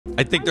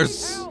I think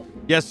there's...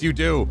 Yes, you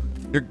do.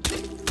 You're...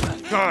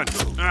 God.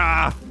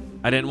 Ah!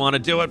 I didn't want to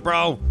do it,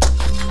 bro.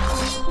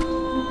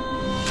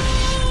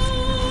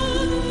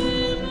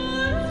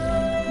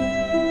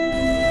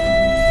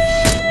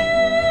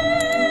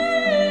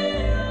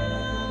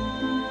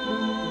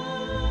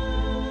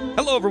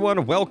 Hello,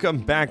 everyone. Welcome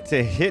back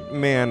to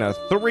Hitman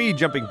 3,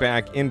 jumping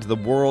back into the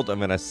world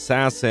of an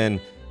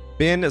assassin.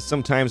 Been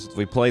some time since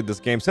we played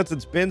this game. Since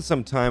it's been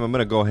some time, I'm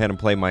going to go ahead and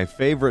play my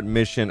favorite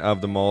mission of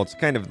them all. It's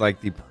kind of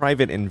like the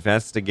private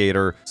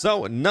investigator.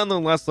 So,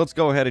 nonetheless, let's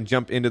go ahead and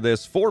jump into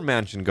this for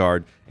Mansion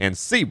Guard and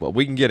see what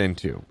we can get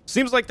into.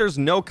 Seems like there's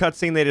no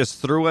cutscene. They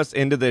just threw us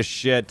into this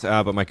shit,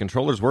 but my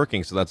controller's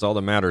working, so that's all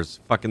that matters.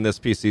 Fucking this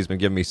PC's been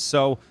giving me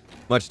so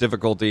much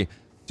difficulty.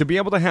 To be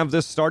able to have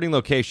this starting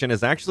location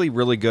is actually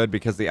really good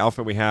because the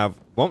outfit we have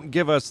won't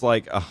give us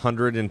like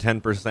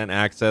 110%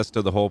 access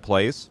to the whole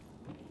place.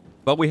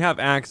 But we have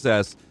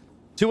access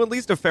to at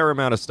least a fair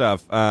amount of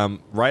stuff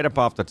right up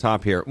off the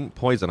top here.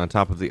 Poison on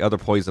top of the other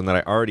poison that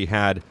I already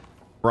had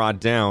brought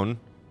down.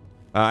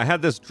 I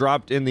had this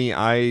dropped in the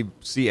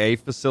ICA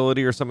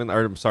facility or something, or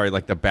I'm sorry,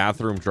 like the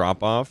bathroom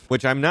drop-off,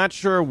 which I'm not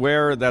sure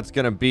where that's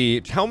going to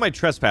be. How am I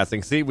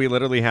trespassing? See, we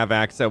literally have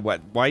access.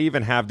 Why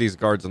even have these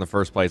guards in the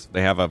first place if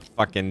they have a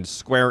fucking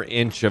square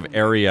inch of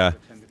area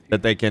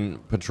that they can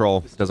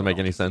patrol? Doesn't make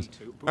any sense.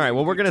 All right,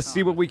 well, we're going to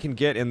see what we can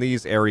get in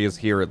these areas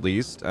here at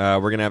least. We're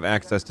going to have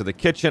access to the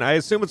kitchen. I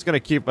assume it's going to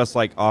keep us,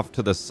 like, off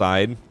to the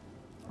side.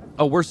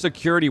 Oh, we're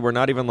security. We're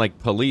not even, like,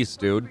 police,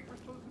 dude.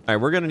 All right,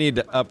 we're going to need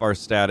to up our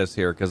status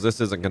here because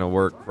this isn't going to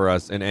work for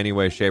us in any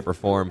way, shape, or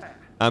form.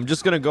 I'm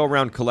just going to go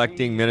around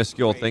collecting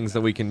minuscule things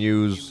that we can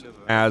use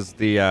as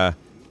the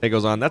day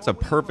goes on. That's a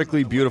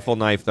perfectly beautiful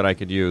knife that I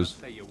could use.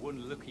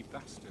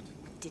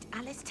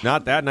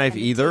 Not that knife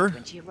either.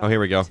 Oh, here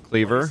we go.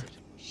 Cleaver.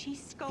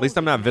 At least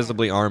I'm not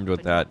visibly armed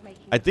with that.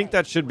 I think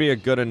that should be a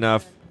good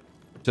enough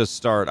to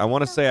start. I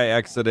want to say I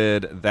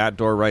exited that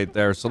door right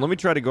there. So let me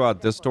try to go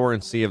out this door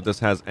and see if this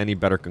has any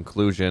better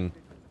conclusion.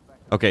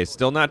 Okay,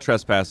 still not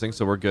trespassing,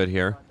 so we're good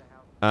here.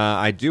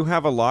 I do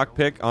have a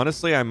lockpick.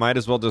 Honestly, I might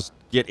as well just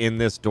get in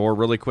this door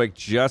really quick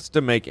just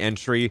to make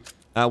entry.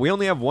 We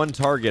only have one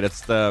target.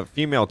 It's the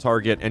female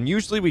target, and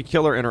usually we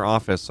kill her in her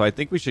office, so I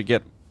think we should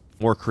get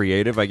more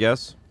creative, I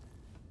guess.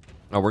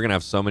 Oh, we're going to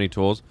have so many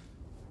tools.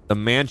 The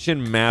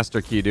mansion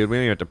master key, dude. We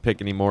don't even have to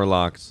pick any more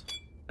locks.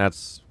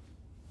 That's...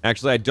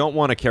 Actually, I don't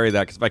want to carry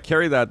that, because if I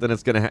carry that, then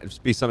it's going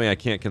to be something I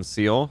can't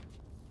conceal.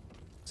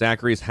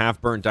 Zachary's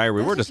half-burnt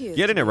diary. We're just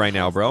getting it right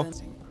now, bro.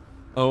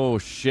 Oh,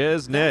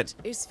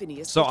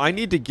 shiznit. So I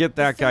need to get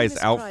that guy's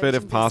outfit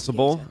if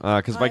possible,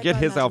 because if I get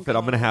his outfit,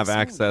 I'm going to have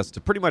access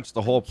to pretty much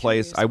the whole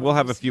place. I will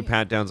have a few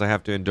pat-downs I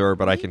have to endure,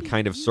 but I can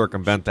kind of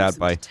circumvent that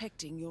by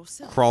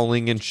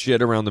crawling and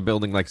shit around the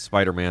building like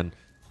Spider-Man.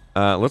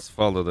 Let's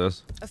follow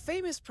this. A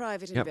famous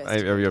private Yep,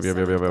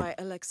 investigator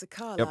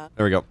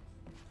there we go.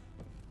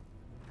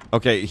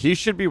 Okay, he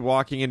should be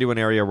walking into an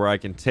area where I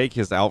can take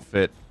his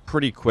outfit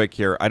pretty quick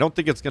here. I don't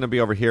think it's going to be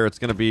over here. It's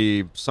going to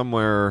be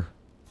somewhere...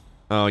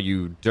 Oh,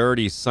 you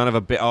dirty son of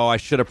a bitch. Oh, I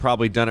should have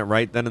probably done it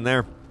right then and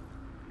there.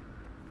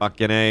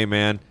 Fucking A,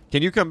 man.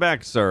 Can you come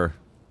back, sir?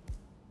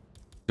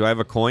 Do I have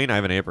a coin? I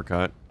have an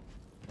apricot.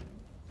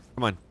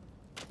 Come on.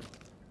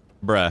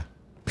 Bruh.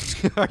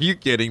 Are you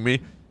kidding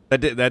me?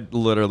 That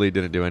literally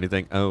didn't do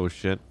anything. Oh,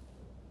 shit.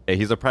 Hey,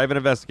 he's a private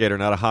investigator,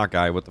 not a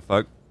Hawkeye. What the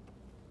fuck?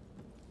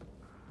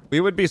 We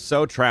would be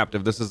so trapped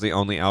if this is the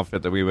only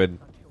outfit that we would...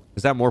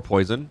 Is that more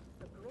poison?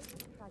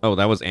 Oh,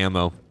 that was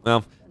ammo.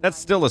 Well, that's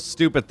still a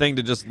stupid thing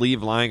to just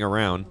leave lying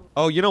around.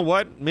 Oh, you know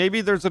what?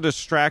 Maybe there's a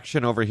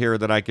distraction over here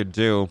that I could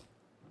do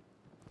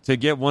to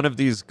get one of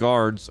these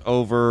guards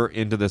over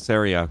into this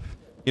area.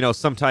 You know,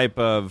 some type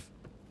of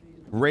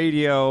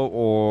radio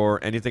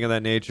or anything of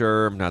that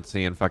nature. I'm not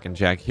seeing fucking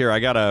jack. Here, I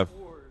got a...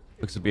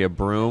 Looks to be a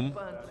broom.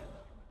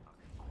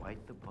 I'm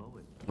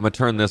gonna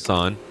turn this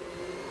on.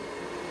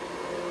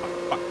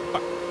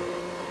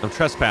 I'm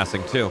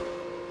trespassing, too.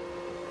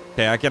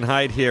 Okay, I can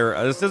hide here.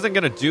 This isn't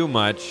going to do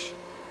much.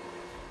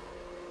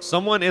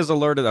 Someone is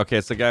alerted. Okay,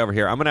 it's the guy over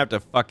here. I'm going to have to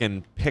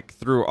fucking pick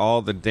through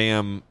all the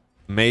damn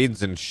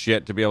maids and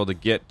shit to be able to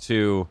get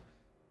to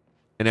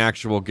an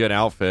actual good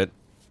outfit.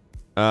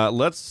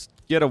 Let's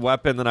get a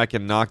weapon that I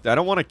can knock. I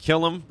don't want to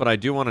kill him, but I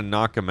do want to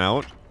knock him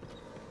out.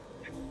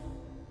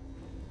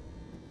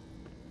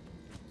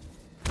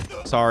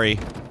 Sorry.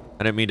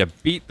 I didn't mean to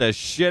beat the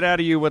shit out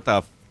of you with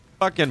a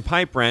fucking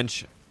pipe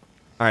wrench.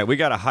 All right, we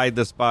got to hide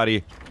this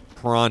body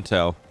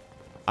pronto.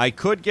 I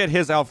could get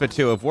his outfit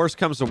too. If worse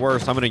comes to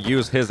worse, I'm going to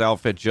use his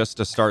outfit just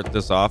to start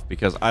this off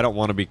because I don't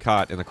want to be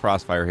caught in the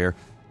crossfire here.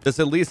 This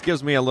at least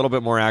gives me a little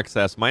bit more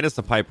access, minus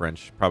the pipe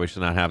wrench. Probably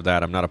should not have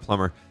that. I'm not a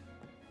plumber.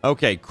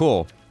 Okay,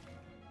 cool.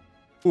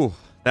 Ooh,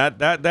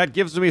 that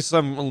gives me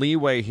some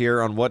leeway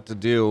here on what to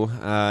do.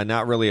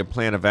 Not really a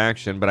plan of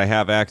action, but I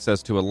have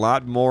access to a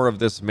lot more of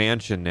this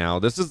mansion now.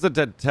 This is the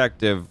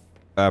detective,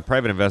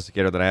 private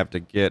investigator that I have to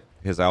get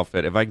his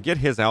outfit. If I can get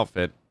his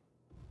outfit...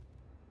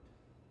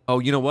 Oh,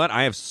 you know what?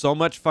 I have so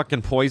much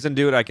fucking poison,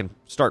 dude. I can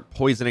start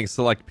poisoning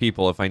select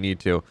people if I need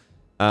to.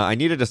 I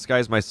need to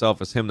disguise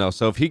myself as him, though.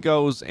 So if he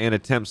goes and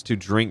attempts to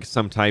drink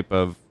some type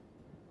of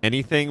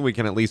anything, we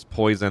can at least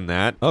poison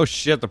that. Oh,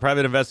 shit. The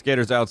private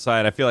investigator's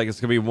outside. I feel like it's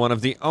going to be one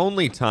of the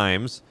only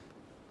times.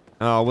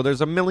 Oh, well,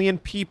 there's a million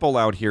people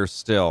out here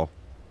still.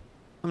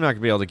 I'm not going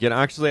to be able to get...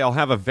 Actually, I'll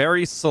have a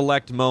very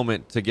select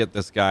moment to get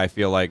this guy, I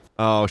feel like.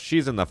 Oh,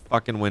 she's in the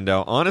fucking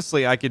window.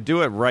 Honestly, I could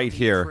do it right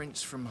here.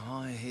 Prints from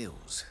high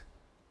heels.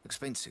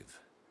 Expensive.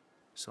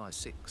 Size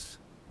 6.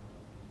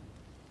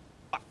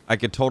 I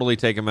could totally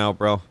take him out,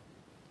 bro.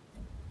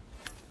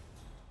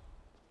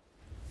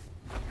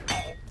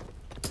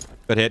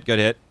 Good hit, good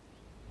hit.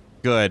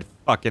 Good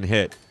fucking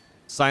hit.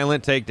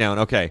 Silent takedown.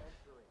 Okay.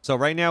 So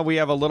right now we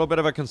have a little bit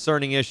of a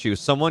concerning issue.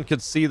 Someone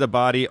could see the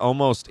body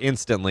almost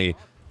instantly.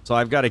 So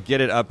I've got to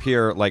get it up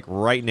here, like,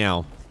 right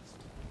now.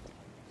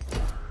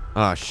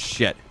 Oh,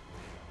 shit.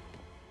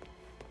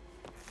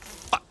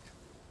 Fuck.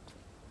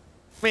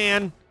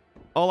 Man.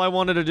 All I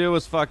wanted to do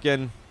was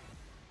fucking...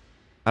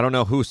 I don't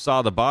know who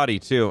saw the body,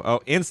 too.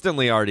 Oh,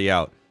 instantly already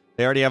out.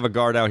 They already have a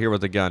guard out here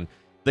with a gun.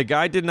 The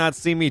guy did not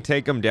see me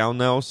take him down,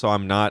 though, so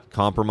I'm not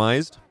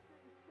compromised.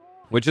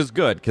 Which is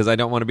good, because I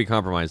don't want to be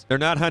compromised. They're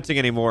not hunting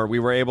anymore. We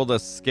were able to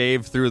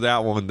scave through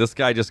that one. This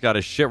guy just got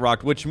his shit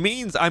rocked, which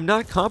means I'm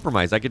not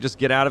compromised. I could just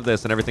get out of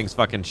this and everything's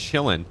fucking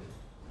chilling.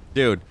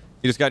 Dude,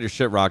 you just got your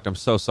shit rocked. I'm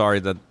so sorry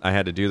that I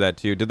had to do that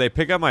to you. Did they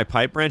pick up my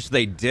pipe wrench?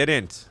 They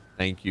didn't.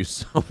 Thank you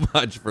so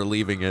much for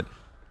leaving it.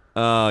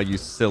 Oh, you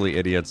silly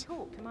idiots.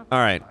 All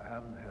right.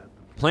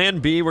 Plan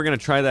B, we're going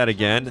to try that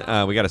again.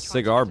 We got a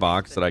cigar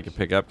box that I can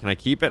pick up. Can I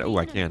keep it? Oh,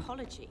 I can.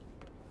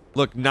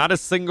 Look, not a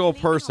single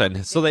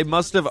person. So they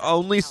must have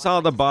only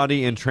saw the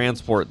body in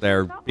transport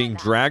there being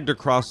dragged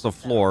across the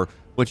floor,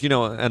 which, you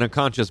know, an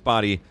unconscious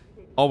body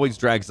always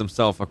drags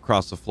himself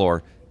across the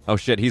floor. Oh,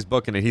 shit, he's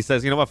booking it. He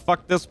says, you know what,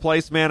 fuck this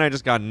place, man. I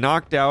just got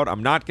knocked out.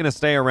 I'm not going to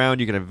stay around.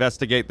 You can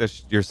investigate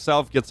this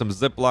yourself, get some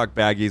Ziploc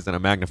baggies and a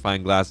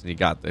magnifying glass, and you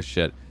got this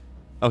shit.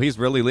 Oh, he's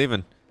really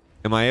leaving.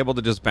 Am I able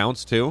to just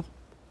bounce too?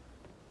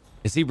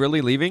 Is he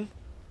really leaving?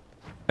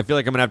 I feel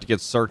like I'm going to have to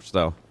get searched,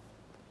 though.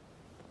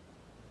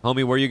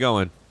 Homie, where you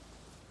going?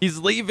 He's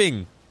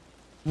leaving.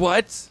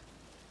 What?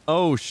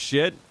 Oh,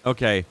 shit.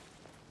 Okay.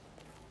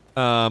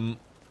 Think. I'm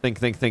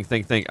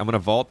going to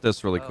vault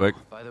this really quick.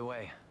 By the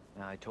way,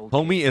 I told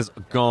Homie is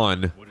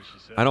gone.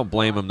 I don't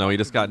blame him, though. He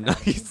just got...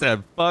 He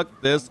said,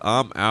 fuck this.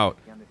 I'm out.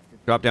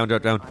 Drop down,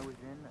 drop down.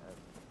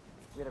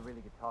 We had a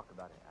really good talk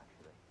about it,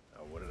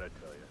 actually. What did I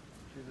tell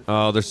you?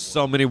 Oh, there's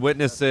so many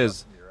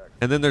witnesses.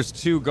 And then there's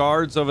 2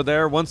 guards over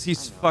there. Once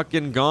he's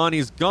fucking gone,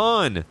 he's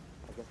gone. I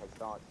guess I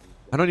saw it.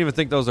 I don't even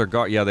think those are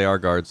guards. Yeah, they are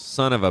guards.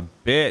 Son of a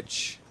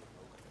bitch.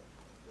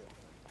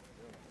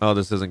 Oh,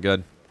 this isn't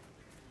good.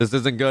 This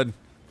isn't good.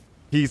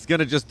 He's going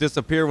to just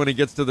disappear when he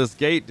gets to this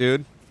gate,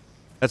 dude.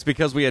 That's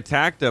because we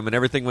attacked him and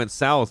everything went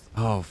south.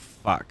 Oh,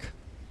 fuck.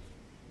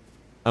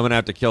 I'm going to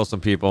have to kill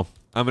some people.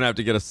 I'm going to have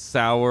to get a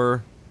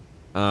sour.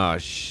 Oh,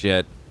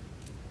 shit.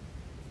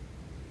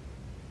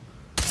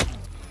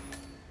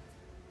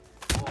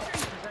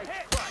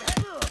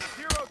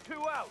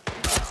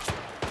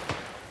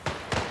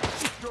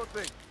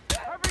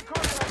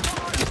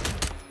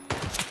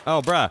 Oh,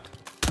 bruh.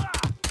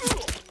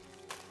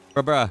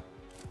 Bruh.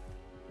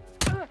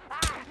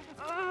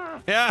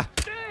 Yeah.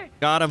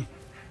 Got him.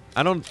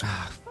 I don't...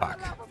 fuck.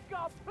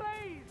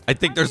 I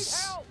think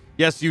there's...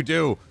 Yes, you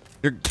do.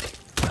 You're...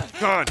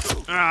 God.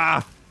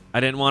 I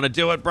didn't want to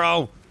do it,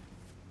 bro.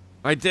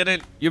 I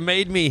didn't. You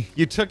made me.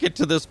 You took it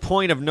to this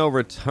point of no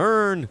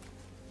return.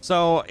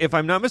 So, if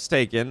I'm not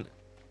mistaken,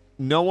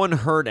 no one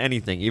heard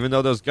anything. Even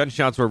though those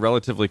gunshots were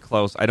relatively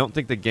close, I don't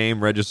think the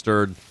game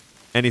registered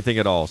anything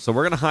at all. So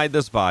we're going to hide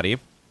this body.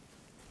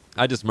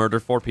 I just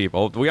murdered 4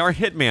 people. We are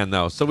Hitman,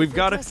 though, so we've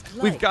got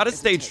to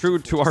stay true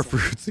to our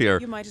roots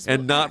here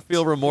and not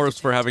feel remorse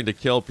for having to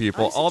kill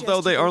people. Although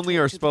they only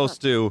are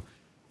supposed to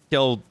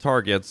kill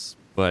targets,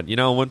 but you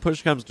know, when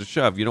push comes to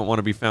shove, you don't want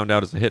to be found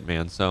out as a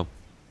hitman. So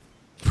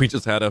we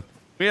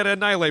had to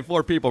annihilate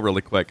 4 people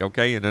really quick,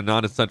 okay, and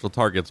non-essential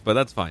targets, but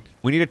that's fine.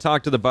 We need to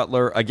talk to the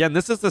butler again.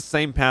 This is the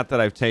same path that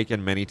I've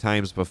taken many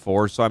times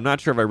before, so I'm not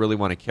sure if I really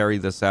want to carry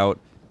this out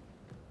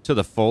to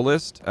the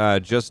fullest,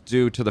 just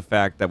due to the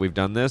fact that we've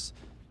done this.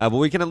 But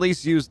we can at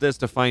least use this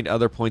to find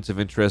other points of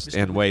interest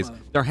and ways.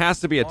 There has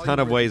to be a ton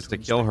of ways to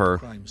kill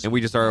her, and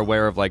we just are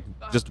aware of, like,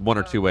 just 1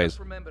 or 2 ways.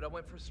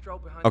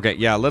 Okay,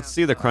 yeah, let's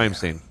see the crime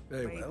scene.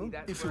 Very well,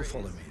 if you'll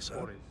follow me,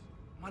 sir.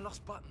 My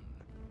lost button.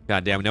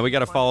 God damn, now we got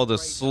to follow the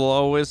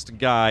slowest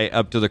guy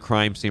up to the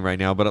crime scene right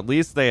now, but at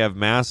least they have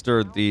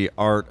mastered the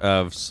art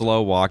of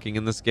slow walking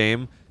in this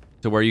game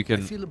to where you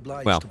can,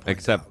 well,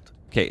 except...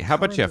 Okay, how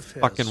about you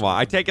fucking walk?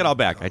 I take it all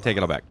back. I take it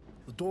all back.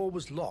 The door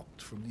was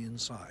locked from the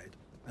inside,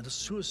 and a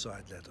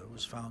suicide letter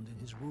was found in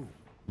his room.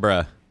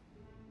 Bruh.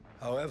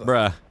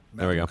 However,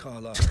 there we go.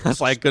 That's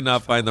like I could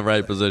not find the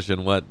right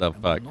position. What the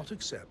fuck? Not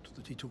accept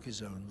that he took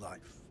his own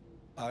life.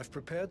 I've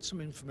prepared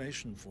some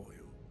information for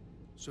you,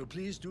 so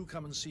please do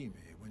come and see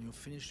me when you've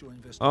finished your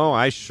investigation. Oh,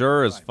 I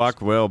sure as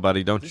fuck will,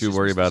 buddy. Don't you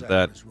worry about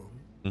that.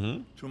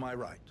 To my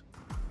right.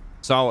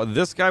 So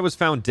this guy was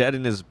found dead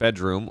in his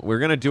bedroom. We're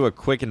going to do a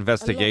quick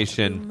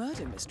investigation.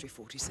 Murder mystery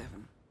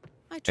 47.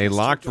 A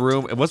locked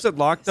room. Was it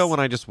locked, though, when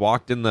I just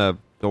walked in the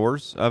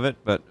doors of it?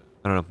 But,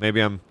 I don't know.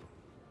 Maybe I'm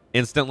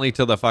instantly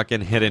to the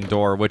fucking hidden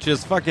door, which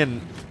is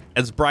fucking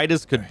as bright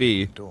as could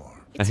be.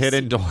 A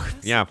hidden door.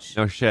 Yeah,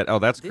 no shit. Oh,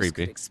 that's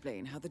creepy.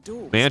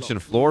 Mansion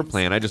floor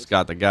plan. I just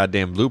got the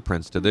goddamn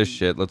blueprints to this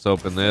shit. Let's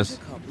open this.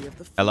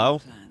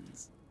 Hello?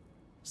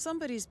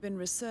 Somebody's been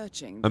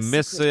researching A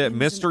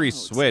mystery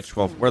switch.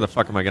 Well, where the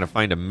fuck am I going to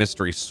find a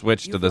mystery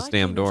switch to this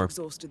damn door?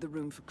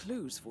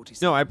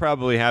 No, I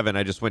probably haven't.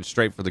 I just went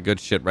straight for the good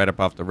shit right up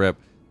off the rip.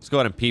 Let's go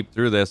ahead and peep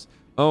through this.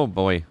 Oh,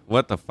 boy.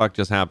 What the fuck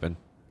just happened?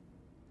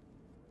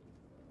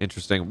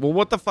 Interesting. Well,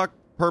 what the fuck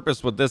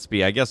purpose would this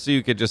be? I guess so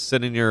you could just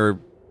sit in your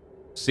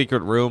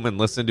secret room and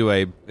listen to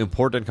a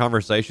important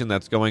conversation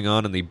that's going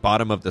on in the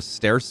bottom of the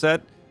stair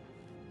set?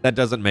 That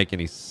doesn't make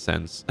any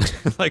sense.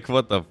 Like,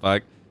 what the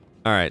fuck?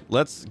 All right,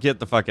 let's get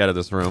the fuck out of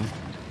this room.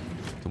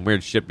 Some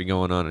weird shit be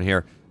going on in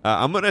here.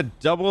 I'm going to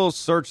double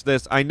search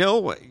this. I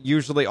know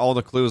usually all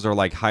the clues are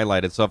like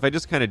highlighted, so if I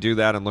just kind of do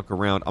that and look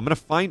around, I'm going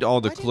to find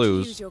all the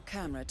clues. Use your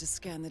camera to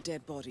scan the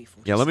dead body for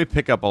yeah, let me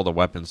pick up all the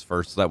weapons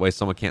first, so that way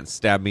someone can't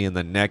stab me in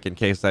the neck in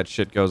case that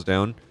shit goes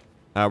down.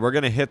 We're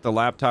going to hit the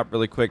laptop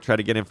really quick, try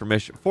to get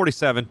information.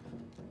 47.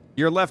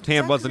 Your left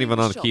hand wasn't even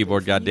on the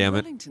keyboard,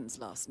 goddammit.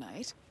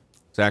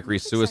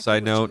 Zachary's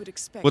suicide note.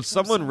 Would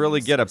someone really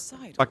get a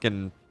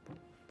fucking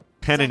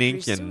pen and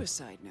ink and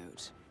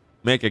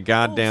make a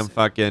goddamn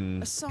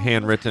fucking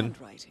handwritten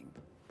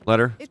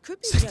letter?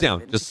 Sit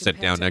down. Just sit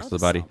down next to the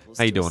body.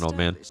 How you doing, old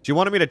man? She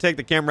wanted me to take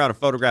the camera out and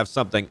photograph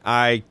something.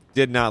 I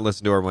did not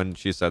listen to her when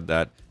she said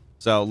that.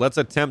 So let's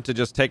attempt to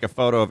just take a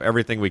photo of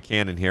everything we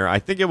can in here. I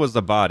think it was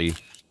the body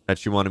that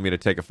she wanted me to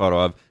take a photo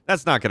of.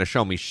 That's not going to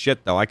show me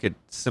shit, though. I could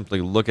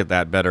simply look at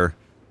that better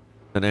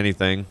than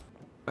anything.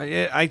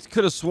 I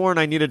could have sworn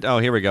I needed... Oh,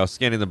 here we go.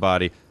 Scanning the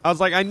body. I was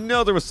like, I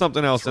know there was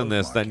something else in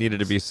this that needed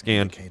to be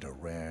scanned.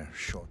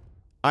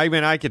 I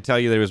mean, I could tell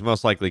you that he was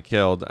most likely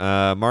killed.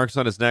 Marks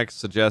on his neck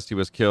suggest he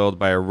was killed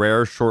by a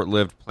rare,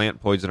 short-lived plant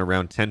poison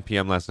around 10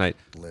 p.m. last night.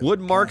 Would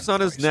marks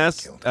on his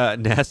nest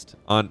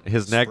on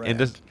his neck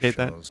indicate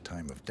that?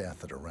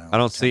 I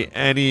don't see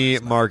any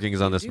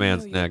markings on this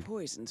man's neck.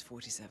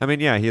 I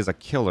mean, yeah, he is a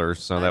killer,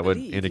 so that would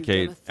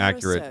indicate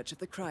accurate.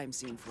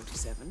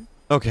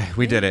 Okay,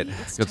 we did it.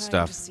 Good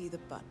stuff.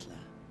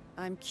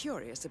 I'm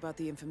curious about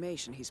the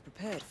information he's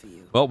prepared for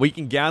you. Well, we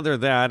can gather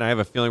that. I have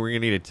a feeling we're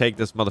going to need to take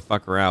this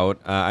motherfucker out.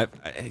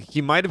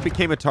 He might have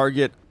became a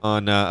target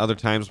on other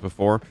times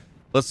before.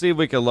 Let's see if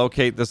we can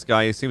locate this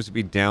guy. He seems to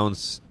be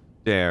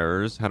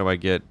downstairs. How do I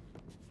get...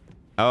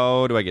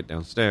 Oh, do I get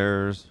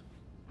downstairs?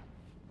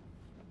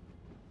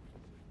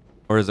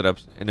 Or is it up...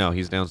 No,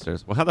 he's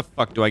downstairs. Well, how the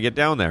fuck do I get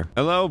down there?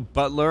 Hello,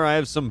 butler. I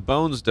have some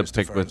bones to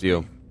pick with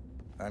you.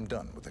 I'm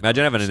done with the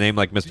Imagine having a name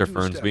like Mr.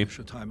 Fernsby.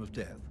 Time of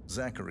death?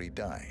 Zachary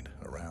died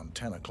around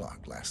 10 o'clock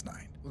last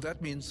night. Well,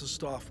 that means the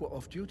staff were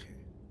off duty.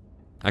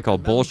 I call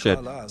bullshit.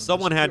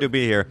 Someone had to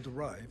be here.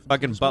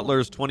 Fucking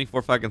butlers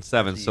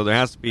 24/7, so there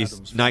has to be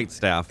night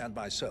staff. And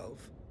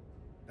myself,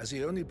 as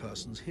the only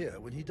persons here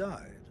when he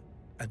died.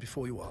 And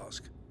before you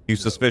ask... You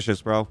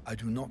suspicious, bro? I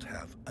do not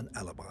have an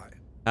alibi.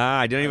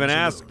 I didn't even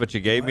ask, but you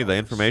gave me the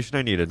information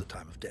I needed. The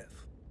time of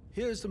death.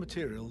 Here's the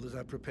material that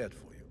I prepared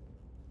for you.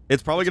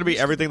 It's probably going to be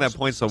everything that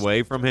points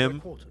away from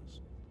him.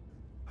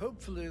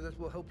 Hopefully that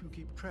will help you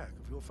keep track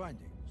of your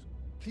findings.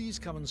 Please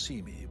come and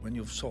see me when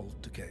you've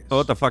solved the case. Oh,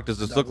 what the fuck does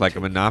this look like? A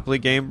Monopoly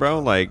game, bro?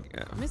 Like...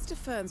 Mr.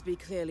 Fernsby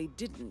clearly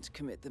didn't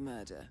commit the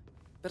murder.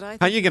 But I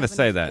think how you going to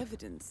say that?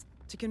 Evidence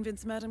to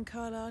convince Madame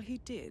Carlyle he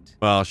did.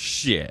 Well,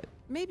 shit.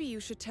 Maybe you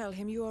should tell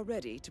him you are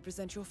ready to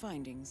present your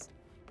findings.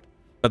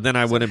 But then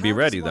I wouldn't be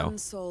ready, how does though. one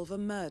solve a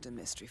murder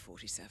mystery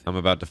 47? I'm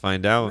about to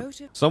find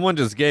out. Someone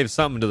just gave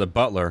something to the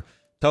butler.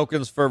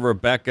 Tokens for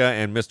Rebecca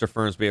and Mr.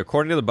 Fernsby.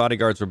 According to the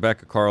bodyguards,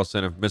 Rebecca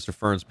Carlson and Mr.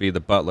 Fernsby, the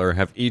butler,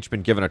 have each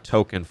been given a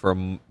token for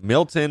a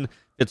Milton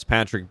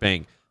Fitzpatrick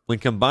Bank. When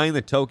combined,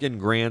 the token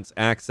grants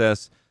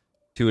access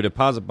to a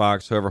deposit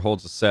box. Whoever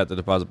holds the set, the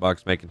deposit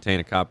box may contain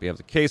a copy of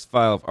the case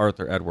file of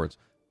Arthur Edwards.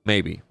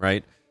 Maybe,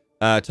 right?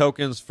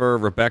 Tokens for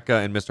Rebecca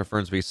and Mr.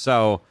 Fernsby.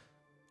 So,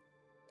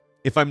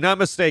 if I'm not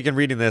mistaken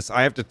reading this,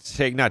 I have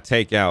to not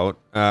take out.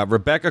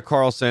 Rebecca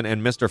Carlson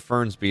and Mr.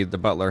 Fernsby, the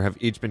butler, have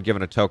each been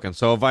given a token.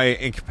 So if I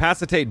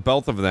incapacitate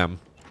both of them,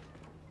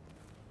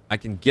 I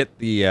can get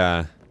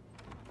the,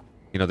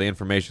 the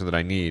information that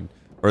I need,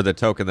 or the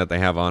token that they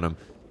have on them.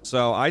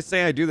 So I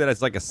say I do that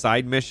as like a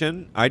side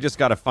mission. I just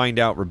got to find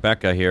out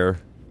Rebecca here.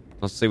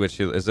 Let's see what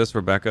she... Is this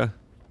Rebecca?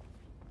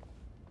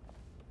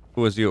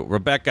 Who is you?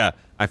 Rebecca,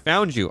 I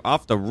found you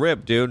off the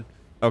rip, dude.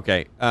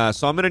 Okay,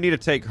 so I'm going to need to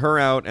take her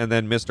out and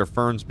then Mr.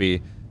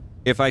 Fernsby.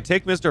 If I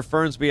take Mr.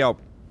 Fernsby out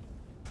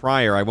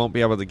prior, I won't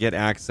be able to get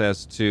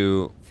access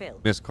to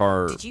Miss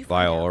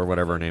Carlyle or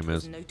whatever her name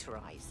is.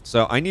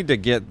 So I need to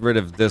get rid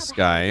of this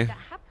guy.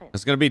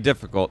 It's going to be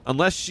difficult.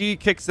 Unless she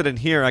kicks it in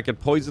here, I could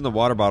poison the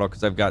water bottle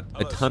because I've got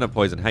a ton of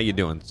poison. How you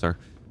doing, sir?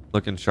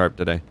 Looking sharp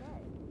today.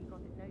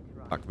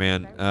 Fuck,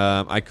 man.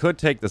 I could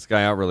take this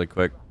guy out really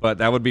quick, but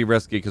that would be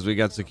risky because we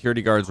got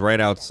security guards right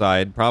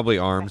outside, probably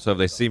armed, so if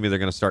they see me, they're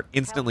going to start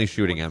instantly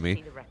shooting at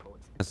me.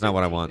 That's not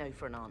what I want. No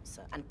for an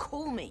answer, and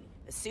call me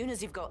as soon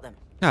as you've got them.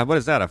 God, what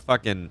is that? A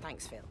fucking...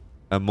 Thanks, Phil.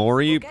 A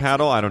Mori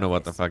paddle? I don't know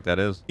what the fuck that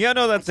is. Yeah,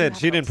 no, that's it.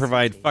 She didn't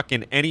provide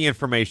fucking any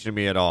information to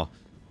me at all.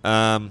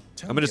 I'm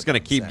just going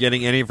to keep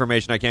getting any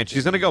information I can.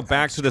 She's going to go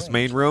back to this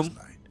main room.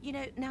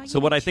 So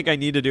what I think I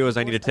need to do is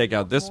I need to take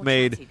out this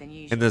maid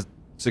and the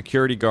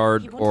security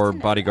guard or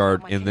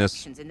bodyguard in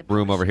this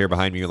room over here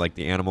behind me, like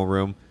the animal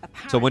room.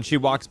 So when she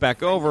walks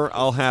back over,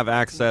 I'll have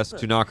access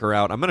to knock her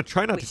out. I'm going to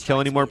try not to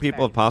kill any more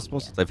people if possible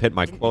since I've hit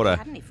my quota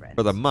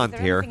for the month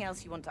here.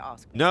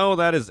 No,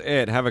 that is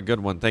it. Have a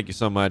good one. Thank you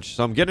so much.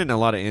 So I'm getting a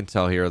lot of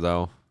intel here,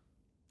 though.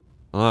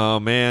 Oh,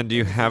 man. Do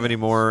you have any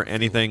more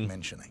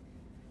anything?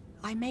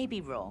 I may be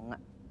wrong,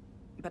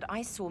 but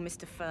I saw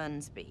Mr.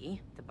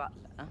 Fernsby, the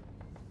butler,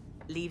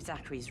 leave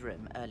Zachary's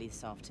room early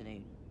this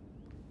afternoon.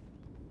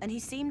 And he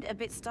seemed a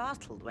bit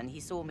startled when he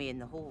saw me in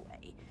the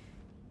hallway.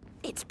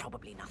 It's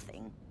probably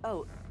nothing.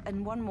 Oh,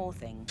 and one more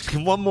thing.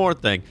 One more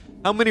thing.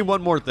 How many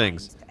one more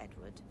things? Mr.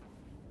 Edward.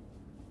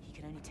 He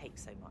can only take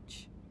so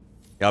much.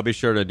 Yeah, I'll be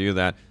sure to do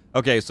that.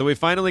 Okay, so we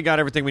finally got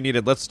everything we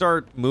needed. Let's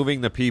start moving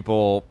the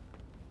people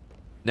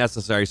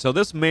necessary. So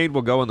this maid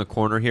will go in the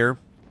corner here,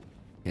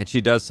 and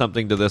she does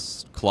something to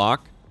this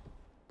clock.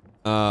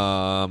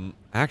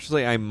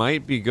 Actually, I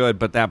might be good,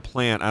 but that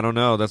plant, I don't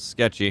know. That's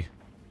sketchy.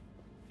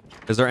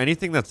 Is there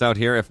anything that's out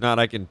here? If not,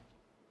 I can...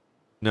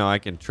 No, I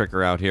can trick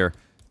her out here.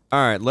 All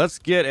right, let's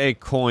get a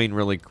coin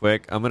really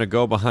quick. I'm going to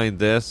go behind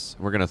this.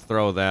 We're going to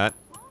throw that.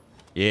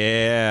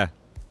 Yeah.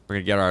 We're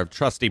going to get our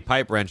trusty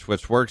pipe wrench,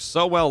 which worked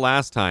so well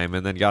last time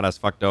and then got us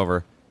fucked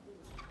over.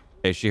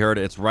 Okay, she heard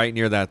it. It's right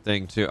near that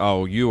thing, too.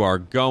 Oh, you are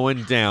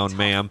going down,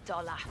 ma'am.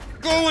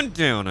 Going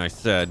down, I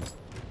said.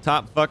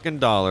 Top fucking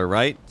dollar,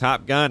 right?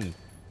 Top gun.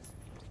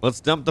 Let's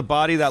dump the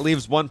body. That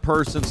leaves one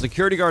person.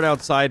 Security guard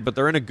outside, but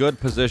they're in a good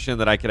position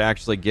that I could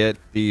actually get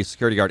the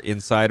security guard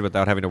inside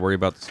without having to worry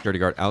about the security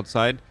guard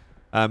outside.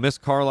 Miss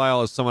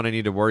Carlisle is someone I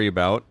need to worry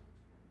about.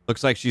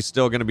 Looks like she's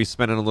still going to be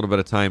spending a little bit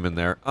of time in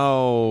there.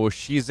 Oh,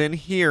 she's in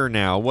here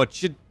now.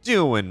 What you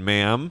doing,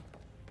 ma'am?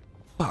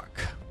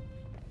 Fuck.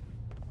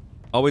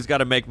 Always got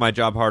to make my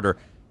job harder.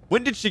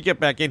 When did she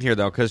get back in here,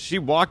 though? Because she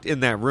walked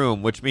in that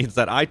room, which means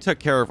that I took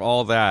care of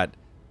all that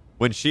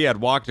when she had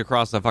walked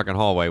across the fucking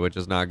hallway, which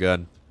is not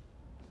good.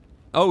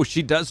 Oh,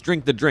 she does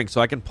drink the drink,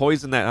 so I can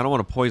poison that. I don't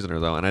want to poison her,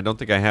 though, and I don't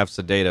think I have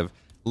sedative.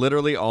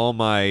 Literally all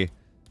my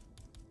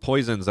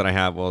poisons that I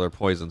have, well, they're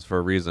poisons for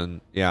a reason.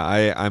 Yeah,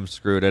 I'm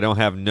screwed. I don't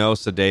have no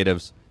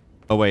sedatives.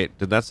 Oh, wait.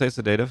 Did that say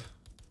sedative?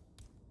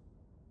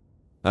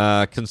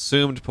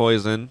 Consumed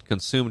poison.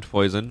 Consumed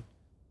poison.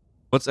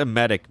 What's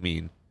emetic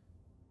mean?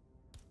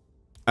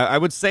 I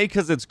would say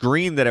because it's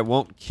green that it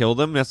won't kill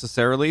them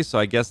necessarily, so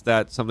I guess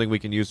that's something we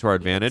can use to our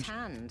advantage.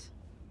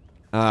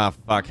 Ah,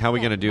 fuck. How are we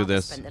going to do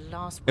this?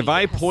 If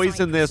I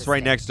poison this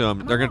right next to them,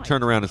 they're going to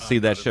turn around and see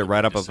that shit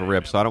right up at the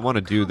rip, so I don't want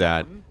to do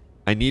that.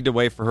 I need to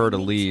wait for her to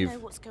leave.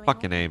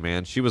 Fucking A,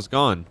 man. She was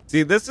gone.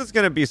 See, this is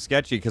going to be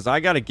sketchy because I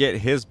got to get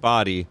his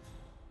body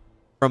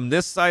from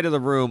this side of the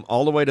room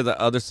all the way to the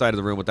other side of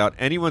the room without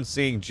anyone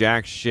seeing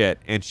jack shit.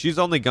 And she's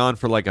only gone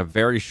for like a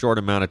very short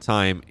amount of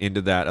time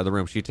into that other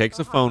room. She takes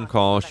a phone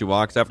call. She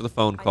walks after the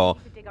phone call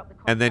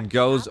and then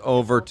goes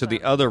over to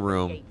the other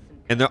room.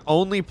 And the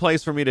only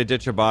place for me to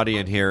ditch a body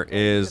in here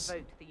is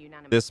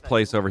this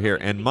place over here.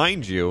 And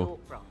mind you,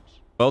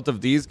 both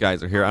of these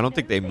guys are here. I don't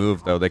think they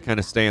move, though. They kind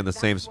of stay in the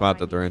same spot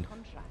that they're in.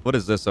 What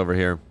is this over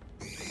here?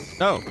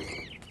 Oh.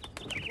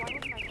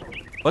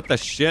 What the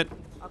shit?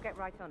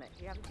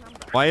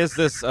 Why is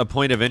this a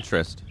point of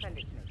interest?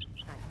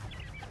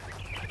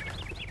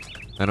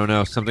 I don't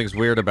know. Something's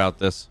weird about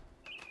this.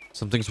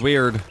 Something's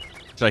weird.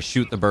 Should I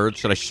shoot the birds?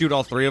 Should I shoot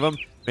all three of them?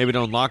 Maybe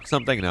to unlock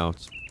something? No,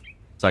 it's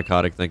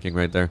psychotic thinking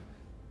right there.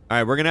 All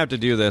right, we're going to have to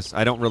do this.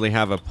 I don't really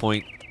have a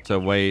point to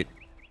wait.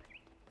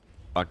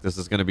 Fuck, this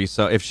is going to be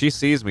so... If she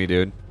sees me,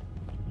 dude.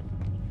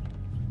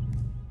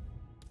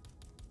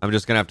 I'm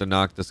just going to have to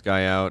knock this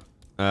guy out.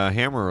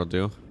 Hammer will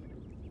do.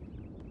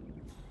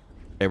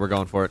 Okay, we're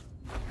going for it.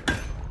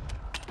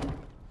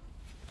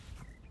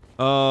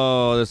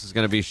 Oh, this is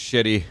going to be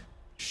shitty.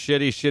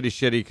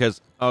 Shitty,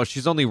 because... Oh,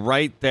 she's only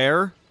right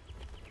there?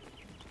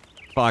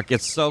 Fuck,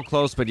 it's so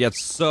close, but yet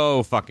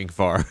so fucking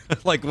far.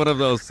 Like one of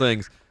those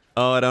things.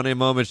 Oh, at any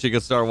moment she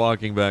could start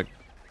walking back.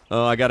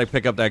 Oh, I gotta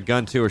pick up that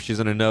gun too, or she's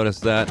gonna notice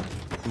that.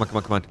 Come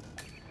on.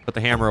 Put the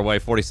hammer away,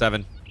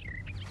 47.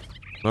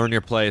 Learn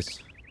your place.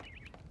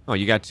 Oh,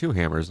 you got two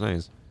hammers,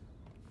 nice.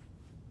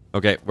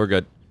 Okay, we're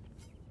good.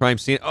 Crime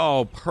scene.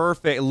 Oh,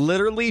 perfect.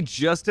 Literally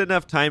just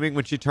enough timing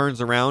when she turns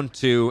around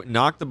to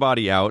knock the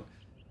body out,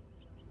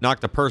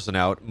 knock the person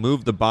out,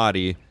 move the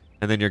body,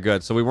 and then you're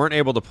good. So we weren't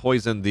able to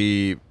poison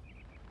the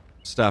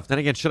stuff. Then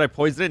again, should I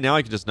poison it? Now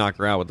I can just knock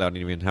her out without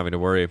even having to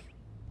worry.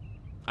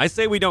 I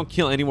say we don't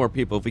kill any more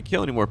people. If we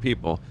kill any more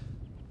people,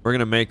 we're going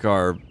to make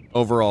our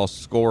overall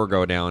score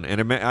go down.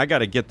 And I got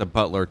to get the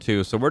butler,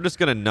 too. So we're just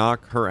going to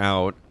knock her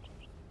out.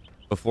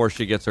 before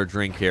she gets her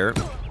drink here.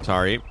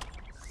 Sorry.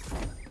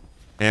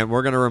 And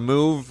we're going to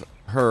remove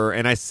her.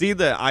 And I see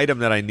the item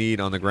that I need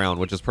on the ground,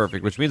 which is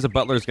perfect, which means the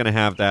butler's going to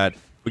have that.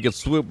 We can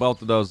swoop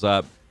both of those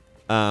up.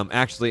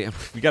 Actually,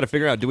 we got to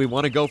figure out, do we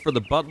want to go for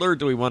the butler?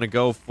 Do we want to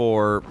go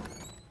for...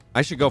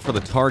 I should go for the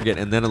target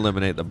and then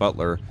eliminate the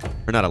butler.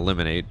 Or not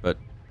eliminate, but,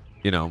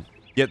 you know,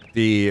 get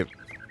the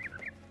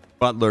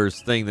butler's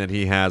thing that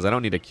he has. I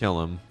don't need to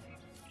kill him.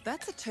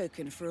 That's a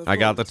token for a I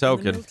got the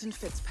vault in token. Milton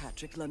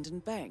Fitzpatrick London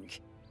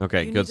Bank.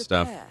 Okay, You good need a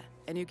stuff. pair,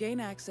 and you gain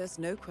access,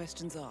 no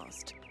questions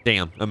asked.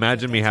 Damn,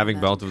 imagine me Professor having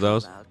Madam both of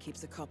those. Carlyle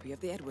keeps a copy of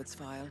the Edwards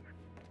file.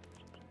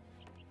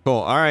 Cool.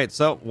 All right,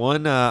 so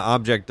one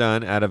object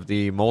done out of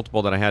the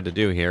multiple that I had to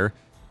do here.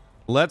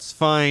 Let's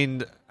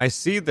find... I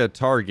see the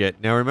target.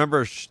 Now,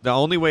 remember, the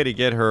only way to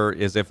get her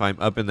is if I'm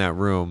up in that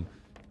room.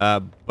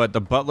 But the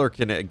butler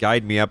can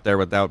guide me up there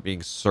without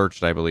being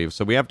searched, I believe.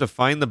 So we have to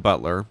find the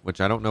butler,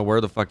 which I don't know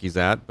where the fuck he's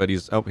at, but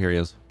he's... Oh, here he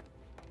is.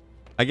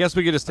 I guess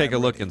we could just take a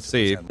look and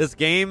see. This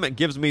game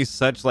gives me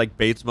such, like,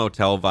 Bates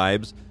Motel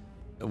vibes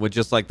with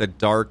just, like, the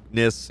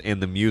darkness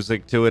and the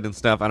music to it and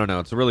stuff. I don't know.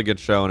 It's a really good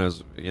show, and it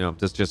was, you know,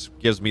 this just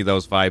gives me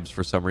those vibes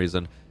for some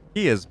reason.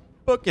 He is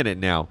booking it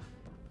now.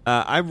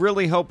 I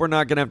really hope we're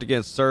not going to have to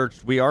get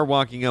searched. We are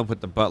walking up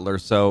with the butler,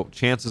 so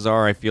chances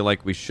are I feel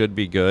like we should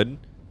be good.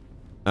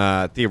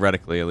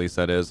 Theoretically, at least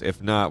that is.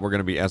 If not, we're going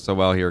to be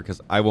SOL here because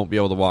I won't be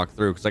able to walk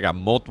through because I got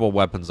multiple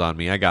weapons on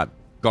me. I got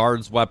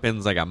guards'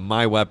 weapons. I got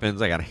my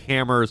weapons. I got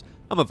hammers.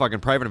 I'm a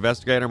fucking private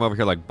investigator. I'm over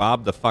here like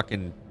Bob the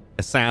fucking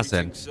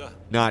assassin.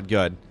 Not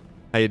good.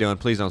 How you doing?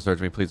 Please don't search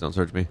me. Please don't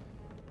search me.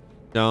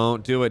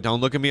 Don't do it.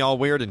 Don't look at me all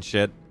weird and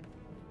shit.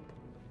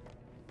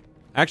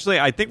 Actually,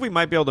 I think we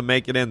might be able to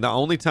make it in. The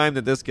only time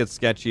that this gets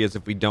sketchy is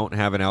if we don't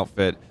have an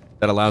outfit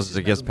that allows us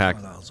to get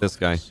past this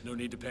guy. No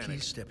need to panic.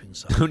 Please step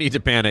inside. No need to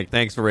panic.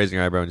 Thanks for raising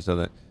your eyebrow when you said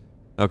that.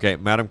 Okay,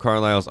 Madam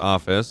Carlisle's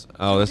office.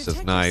 Oh, this is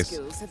Detective nice.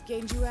 skills have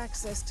gained you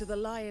access to the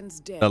Lion's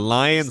Den. The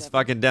Lion's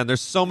fucking den. There's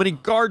so many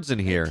guards in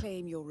here.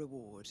 Claim your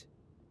reward.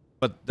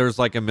 But there's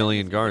like a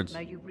million guards.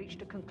 Now you've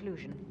reached a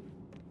conclusion.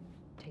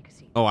 Take a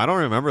seat. Oh, I don't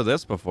remember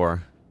this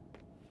before.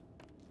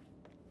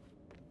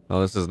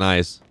 Oh, this is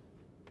nice.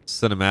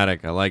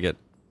 Cinematic. I like it.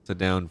 Sit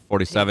down.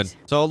 47.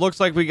 So it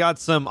looks like we got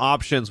some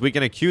options. We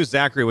can accuse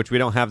Zachary, which we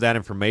don't have that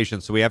information,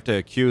 so we have to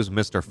accuse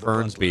Mr.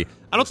 Fernsby.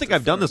 I don't think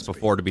I've done this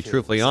before, to be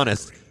truthfully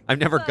honest. I've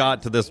never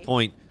got to this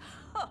point.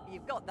 Oh,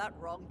 you've got that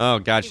wrong. Oh,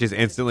 God, she's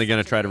instantly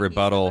going to try to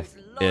rebuttal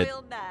it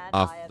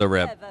off the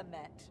rip.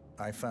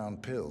 I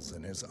found pills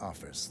in his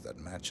office that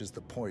matches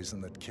the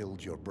poison that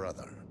killed your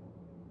brother.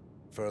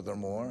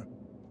 Furthermore,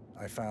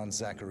 I found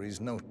Zachary's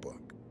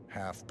notebook,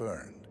 half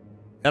burned.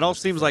 That all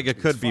seems like it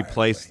could be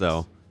placed,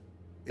 though.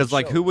 Because,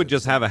 like, who would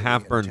just have a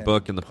half-burned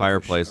book in the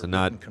fireplace and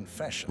not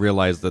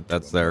realize that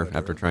that's there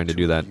after trying to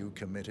do that? You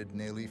committed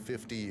nearly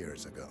 50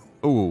 years ago.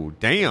 Ooh,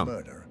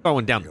 damn.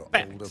 Going down your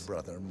fast. older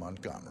brother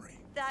Montgomery.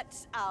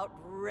 That's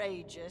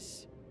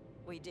outrageous.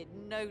 We did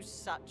no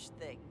such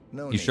thing.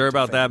 No You need sure to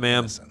about that, feign ma'am?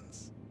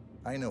 innocence.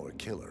 I know a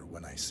killer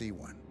when I see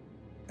one,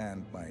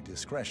 and my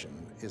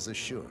discretion is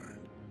assured.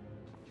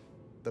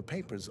 The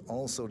papers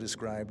also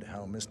described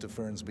how Mr.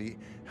 Fernsby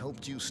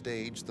helped you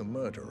stage the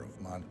murder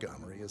of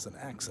Montgomery as an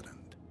accident.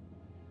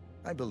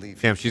 I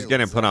believe. Damn, she's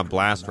getting put on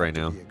blast right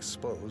now. Be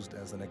exposed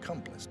as an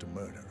accomplice to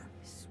murder.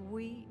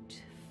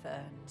 Sweet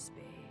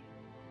Fernsby.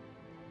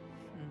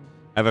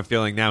 I have a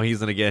feeling now he's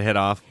going to get hit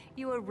off.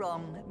 You are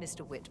wrong,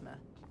 Mr. Whitmer.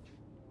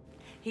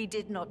 He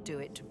did not do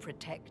it to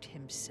protect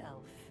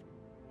himself.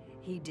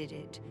 He did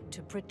it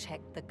to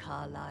protect the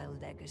Carlyle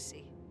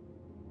legacy.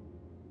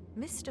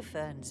 Mr.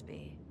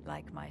 Fernsby,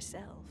 like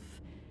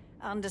myself,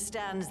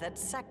 understands that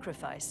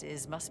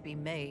sacrifices must be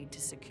made to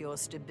secure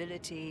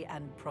stability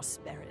and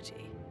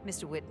prosperity.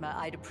 Mr. Whitmer,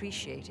 I'd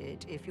appreciate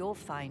it if your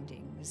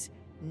findings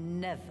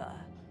never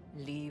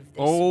leave this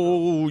room.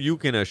 Oh, you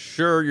can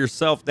assure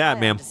yourself that, I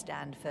ma'am.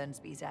 understand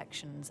Fernsby's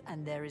actions,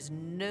 and there is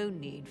no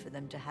need for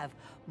them to have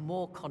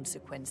more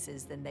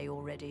consequences than they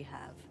already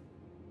have.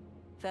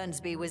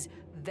 Fernsby was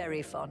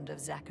very fond of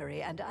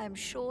Zachary, and I am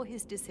sure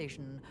his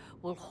decision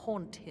will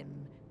haunt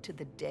him to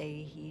the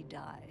day he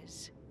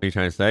dies. What are you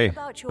trying to say?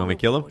 About your Want me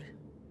to kill him? reward,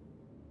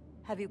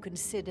 have you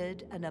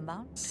considered an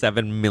amount?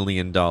 $7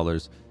 million.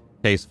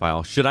 Case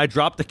file. Should I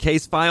drop the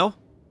case file?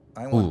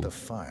 I want Ooh. the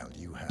file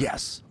you have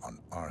Yes. on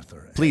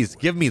Arthur. Please,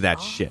 Edwards. give me that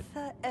shit.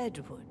 Arthur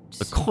Edwards.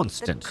 The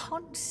Constant. The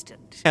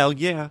Constant. Hell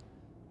yeah.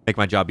 Make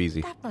my job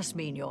easy. That must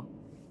mean you're...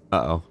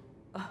 Uh-oh.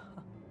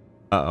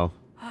 Uh-oh.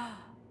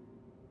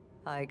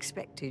 I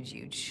expected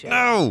you'd show.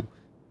 No!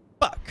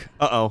 Fuck.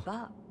 Uh-oh.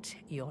 But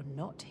you're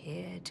not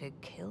here to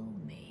kill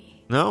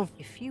me. No?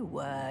 If you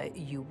were,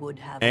 you would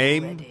have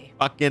Aim already.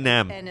 fucking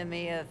M.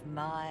 Enemy of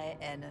my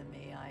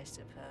enemy, I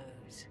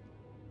suppose.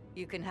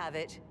 You can have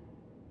it.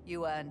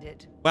 You earned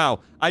it. Wow,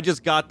 I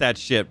just got that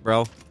shit,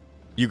 bro.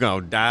 You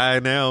gonna die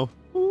now.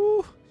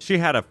 Ooh. She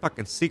had a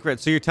fucking secret.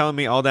 So you're telling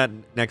me all that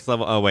next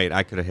level... Oh, wait.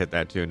 I could have hit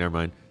that, too. Never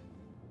mind.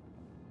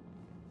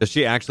 Does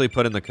she actually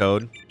put in the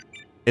code?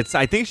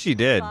 I think she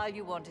did. All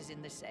you want is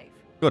in the safe.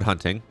 Good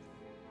hunting.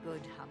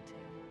 Good hunting.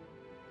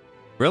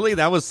 Really?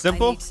 That was I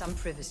simple? need some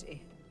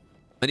privacy.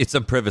 I need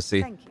some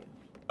privacy. Thank you.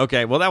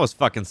 Okay, well, that was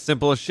fucking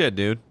simple as shit,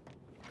 dude.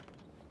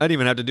 I didn't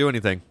even have to do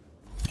anything.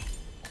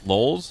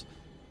 Lols?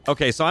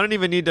 Okay, so I don't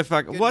even need to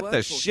fuck... Good What work,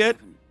 the shit?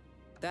 47.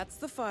 That's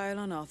the file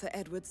on Arthur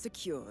Edwards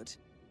secured.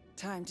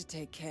 Time to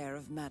take care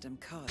of Madame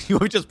Carter. You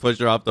would just push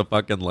her off the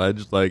fucking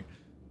ledge, like...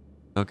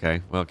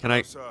 Okay, well, can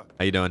I...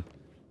 How you doing?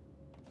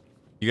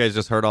 You guys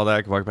just heard all that?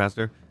 I can walk past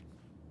her?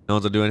 No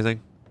one's gonna do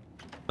anything?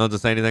 No one's gonna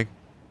say anything?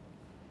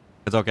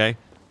 It's okay?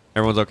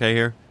 Everyone's okay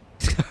here?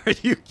 Are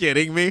you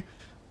kidding me?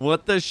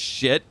 What the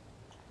shit?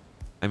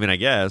 I mean, I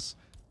guess.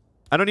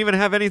 I don't even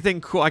have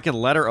anything cool. I can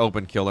let her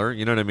open kill her.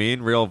 You know what I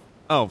mean? Real...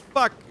 Oh,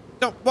 fuck.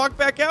 Don't walk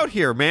back out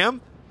here, ma'am.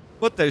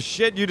 What the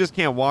shit? You just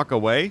can't walk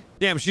away?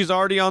 Damn, she's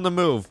already on the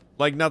move.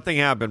 Like nothing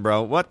happened,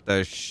 bro. What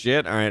the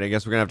shit? All right, I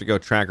guess we're gonna have to go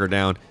track her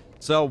down.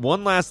 So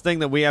one last thing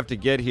that we have to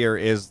get here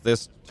is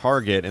this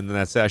target, and then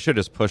that's it. I should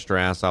have just pushed her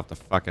ass off the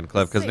fucking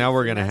cliff, because now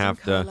we're gonna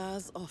have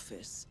to...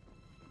 Office.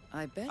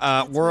 I bet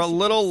that's we're where a she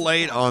little keeps the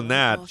late file on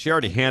that. Arthur She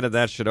already Edwards. handed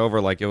that shit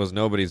over like it was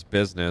nobody's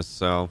business,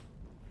 so...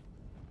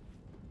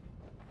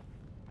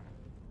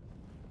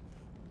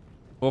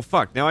 Well,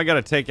 fuck. Now I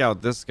gotta take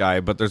out this guy,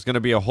 but there's gonna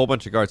be a whole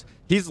bunch of guards.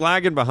 He's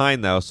lagging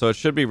behind, though, so it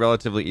should be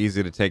relatively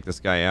easy to take this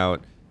guy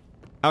out.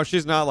 How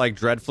she's not, like,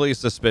 dreadfully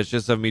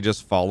suspicious of me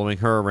just following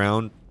her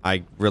around,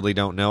 I really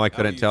don't know. I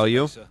couldn't tell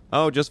you.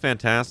 Oh, just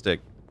fantastic.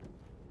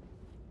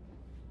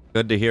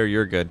 Good to hear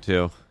you're good,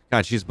 too.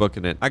 God, she's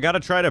booking it. I gotta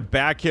try to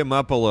back him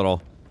up a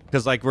little,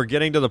 because, like, we're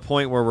getting to the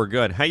point where we're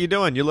good. How you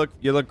doing? You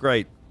look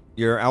great.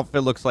 Your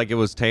outfit looks like it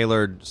was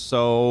tailored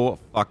so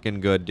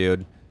fucking good,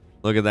 dude.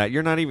 Look at that.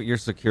 You're not even... You're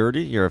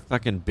security? You're a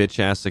fucking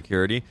bitch-ass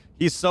security.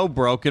 He's so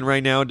broken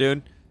right now,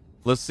 dude.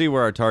 Let's see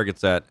where our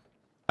target's at.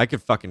 I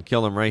could fucking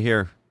kill him right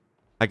here.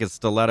 I could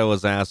stiletto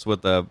his ass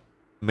with a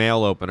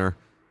mail opener.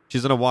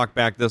 She's gonna walk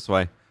back this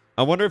way.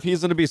 I wonder if he's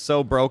gonna be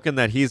so broken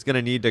that he's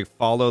gonna need to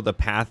follow the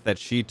path that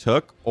she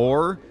took,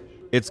 or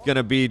it's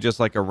gonna be just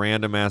like a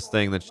random-ass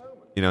thing that,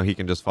 you know, he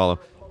can just follow.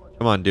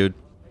 Come on, dude.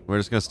 We're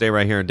just gonna stay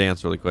right here and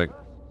dance really quick.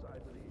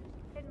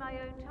 In my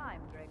own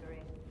time,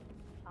 Gregory.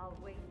 I'll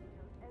wait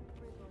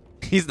until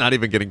everybody... He's not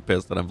even getting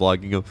pissed that I'm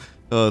vlogging him.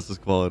 Oh, this is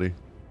quality.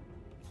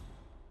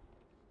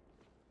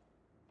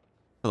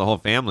 Oh, the whole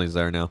family's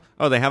there now.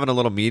 Oh, they having a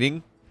little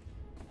meeting?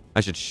 I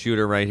should shoot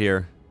her right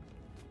here.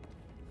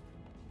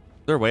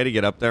 Is there a way to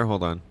get up there?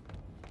 Hold on.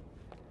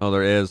 Oh,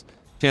 there is.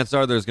 Chances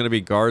are there's going to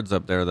be guards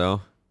up there, though.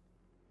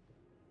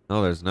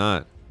 No, there's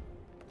not.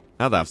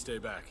 How the... Stay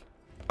back.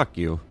 Fuck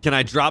you. Can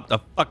I drop the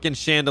fucking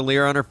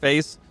chandelier on her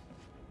face?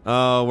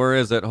 Oh, where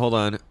is it? Hold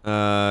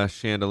on.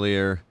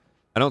 Chandelier.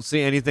 I don't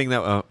see anything that...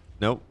 Oh,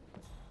 nope.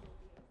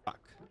 Fuck.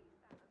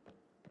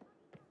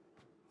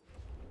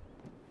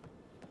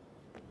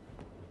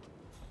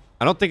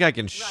 I don't think I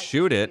can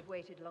shoot it. We've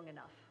waited long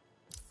enough,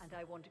 and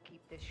I want to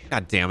keep this short.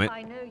 God damn it.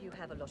 I know you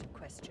have a lot of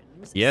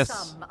questions. Yes.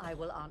 Some I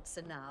will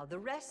answer now. The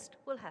rest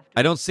will have to...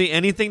 I don't see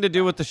anything to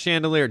do with the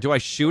chandelier. Do I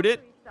shoot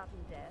it?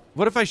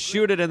 What if I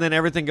shoot it and then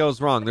everything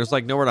goes wrong? There's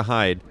like nowhere to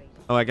hide.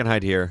 Oh, I can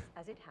hide here.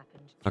 As it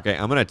happened. Okay,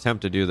 I'm going to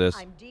attempt to do this.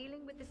 I'm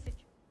dealing with the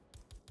situation.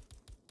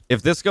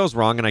 If this goes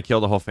wrong and I kill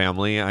the whole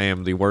family, I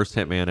am the worst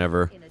hitman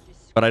ever.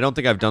 But I don't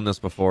think I've done this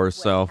before,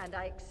 so... And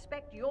I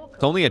expect your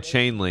It's only a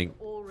chain link.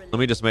 Let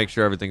me just make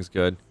sure everything's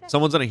good.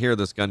 Someone's going to hear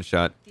this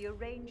gunshot. The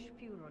arranged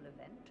funeral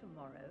event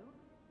tomorrow.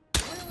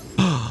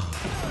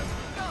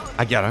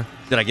 I got her.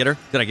 Did I get her?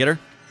 Did I get her?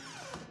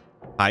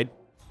 Hide.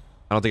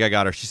 I don't think I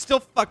got her. She's still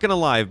fucking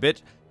alive,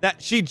 bitch. That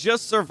she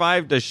just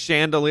survived a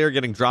chandelier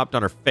getting dropped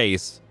on her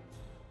face.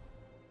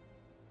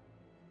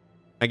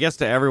 I guess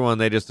to everyone,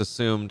 they just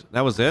assumed...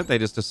 That was it? They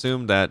just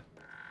assumed that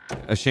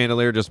a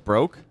chandelier just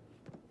broke?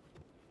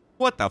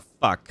 What the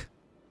fuck?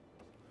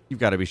 You've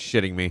got to be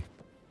shitting me.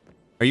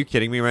 Are you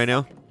kidding me right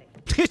now?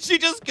 She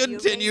just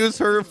continues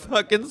her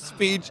fucking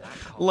speech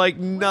like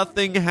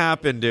nothing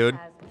happened, dude.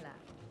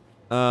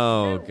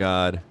 Oh,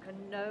 God.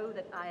 Can know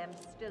that I am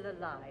still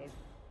alive.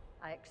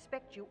 I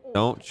expect you all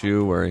Don't to you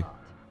have worry. part.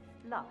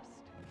 Last,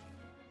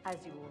 as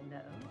you all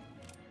know,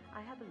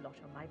 I have a lot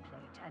on my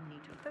plate and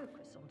need to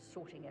focus on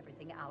sorting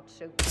everything out,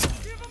 so...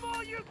 Give them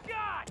all you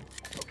got!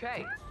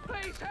 Okay,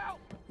 please help!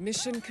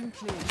 Mission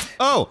complete.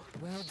 Oh!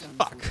 Well done,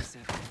 Fuck.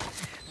 47.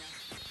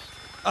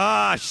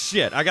 Ah,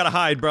 shit. I gotta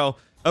hide, bro.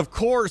 Of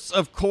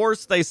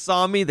course they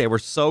saw me. They were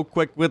so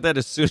quick with it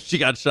as soon as she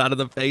got shot in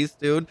the face,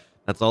 dude.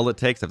 That's all it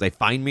takes. If they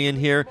find me in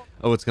here,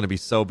 oh, it's gonna be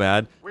so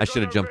bad. I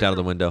should have jumped out of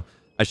the window.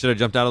 I should have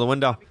jumped out of the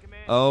window.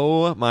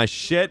 Oh, my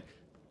shit.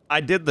 I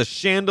did the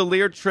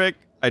chandelier trick.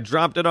 I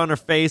dropped it on her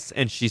face,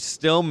 and she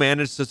still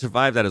managed to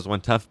survive. That is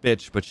one tough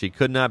bitch, but she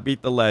could not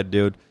beat the lead,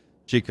 dude.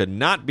 She could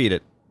not beat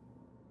it.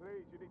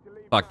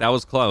 Fuck, that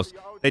was close.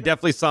 They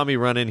definitely saw me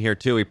run in here,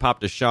 too. He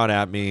popped a shot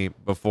at me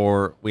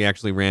before we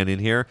actually ran in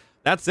here.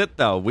 That's it,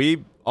 though.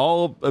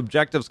 All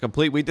objectives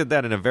complete. We did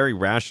that in a very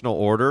rational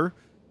order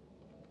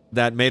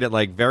that made it,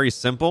 like, very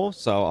simple.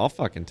 So I'll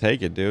fucking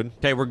take it, dude.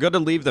 Okay, we're good to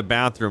leave the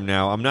bathroom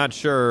now. I'm not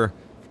sure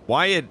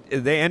why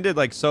they ended,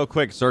 like, so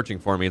quick searching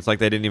for me. It's like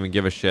they didn't even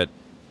give a shit.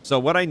 So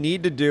what I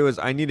need to do is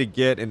I need to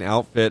get an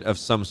outfit of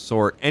some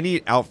sort.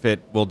 Any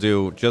outfit will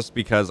do, just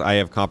because I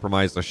have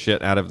compromised the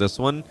shit out of this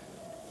one.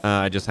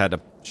 I just had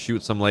to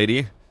shoot some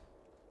lady.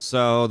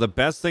 So the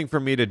best thing for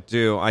me to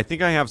do, I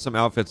think I have some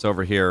outfits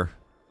over here.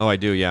 Oh, I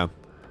do, yeah.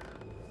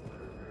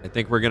 I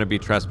think we're going to be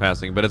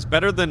trespassing, but it's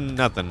better than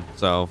nothing,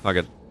 so fuck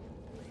it.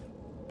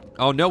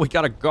 Oh no, we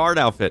got a guard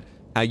outfit.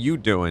 How you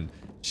doing?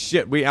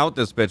 Shit, we out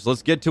this bitch.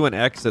 Let's get to an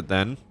exit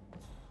then.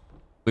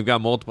 We've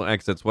got multiple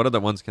exits. What other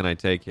ones can I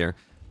take here?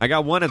 I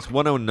got one, it's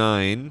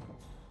 109.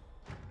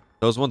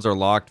 Those ones are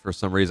locked for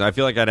some reason. I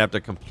feel like I'd have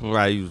to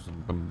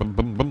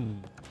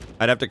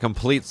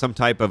complete some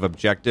type of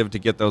objective to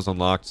get those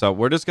unlocked. So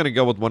we're just going to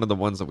go with one of the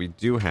ones that we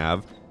do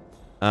have.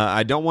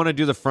 I don't want to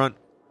do the front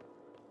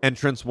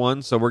entrance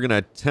one, so we're going to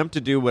attempt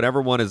to do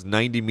whatever one is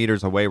 90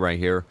 meters away right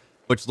here,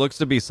 which looks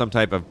to be some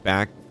type of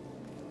back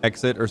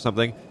exit or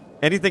something.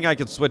 Anything I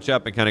could switch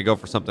up and kind of go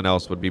for something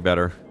else would be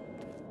better.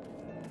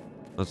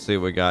 Let's see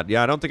what we got.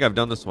 Yeah, I don't think I've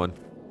done this one.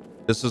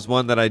 This is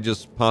one that I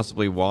just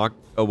possibly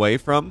walked away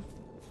from.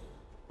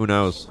 Who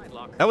knows?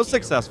 That was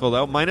successful,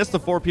 though. Minus the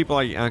 4 people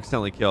I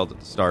accidentally killed at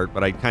the start,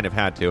 but I kind of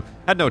had to.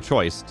 Had no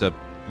choice to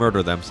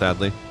murder them,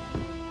 sadly.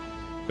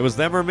 It was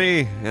them or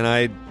me, and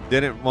I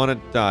didn't want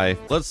to die.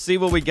 Let's see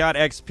what we got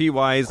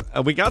XP-wise.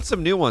 We got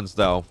some new ones,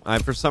 though.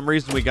 For some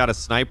reason, we got a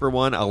sniper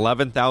one,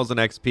 11,000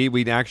 XP.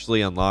 We'd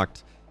actually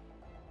unlocked,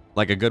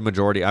 like, a good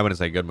majority. I wouldn't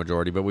say good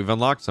majority, but we've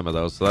unlocked some of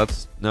those. So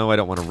that's... No, I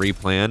don't want to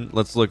replan.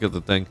 Let's look at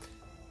the thing.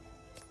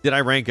 Did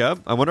I rank up?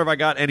 I wonder if I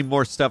got any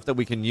more stuff that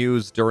we can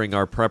use during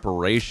our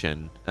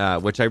preparation,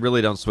 which I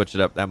really don't switch it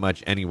up that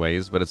much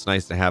anyways, but it's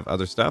nice to have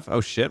other stuff. Oh,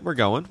 shit. We're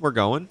going. We're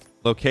going.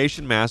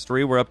 Location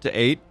mastery. We're up to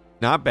 8.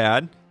 Not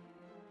bad.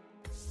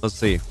 Let's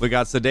see. We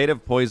got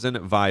sedative poison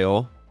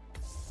vial.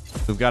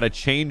 We've got a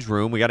change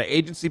room. We got an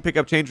agency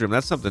pickup change room.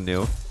 That's something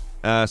new.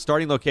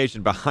 Starting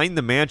location behind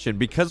the mansion.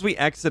 Because we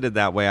exited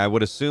that way, I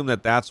would assume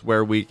that that's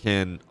where we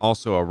can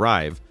also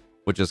arrive,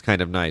 which is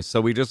kind of nice. So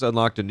we just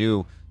unlocked a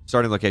new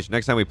starting location.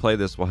 Next time we play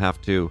this, we'll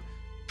have to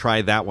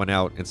try that one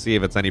out and see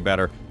if it's any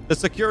better. The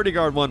security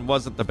guard one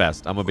wasn't the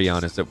best. I'm going to be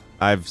honest.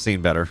 I've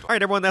seen better. All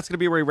right, everyone, that's going to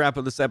be where we wrap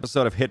up this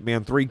episode of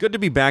Hitman 3. Good to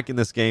be back in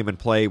this game and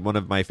play one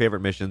of my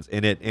favorite missions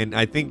in it. And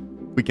I think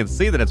we can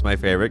see that it's my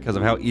favorite because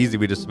of how easy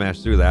we just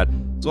smashed through that.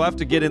 So I'll have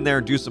to get in there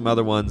and do some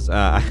other ones.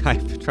 I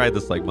tried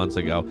this like months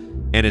ago,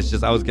 and it's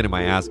just I was getting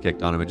my ass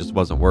kicked on them. It just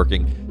wasn't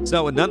working.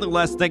 So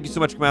nonetheless, thank you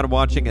so much for coming out and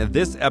watching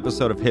this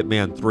episode of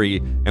Hitman 3,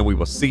 and we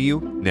will see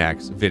you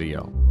next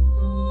video.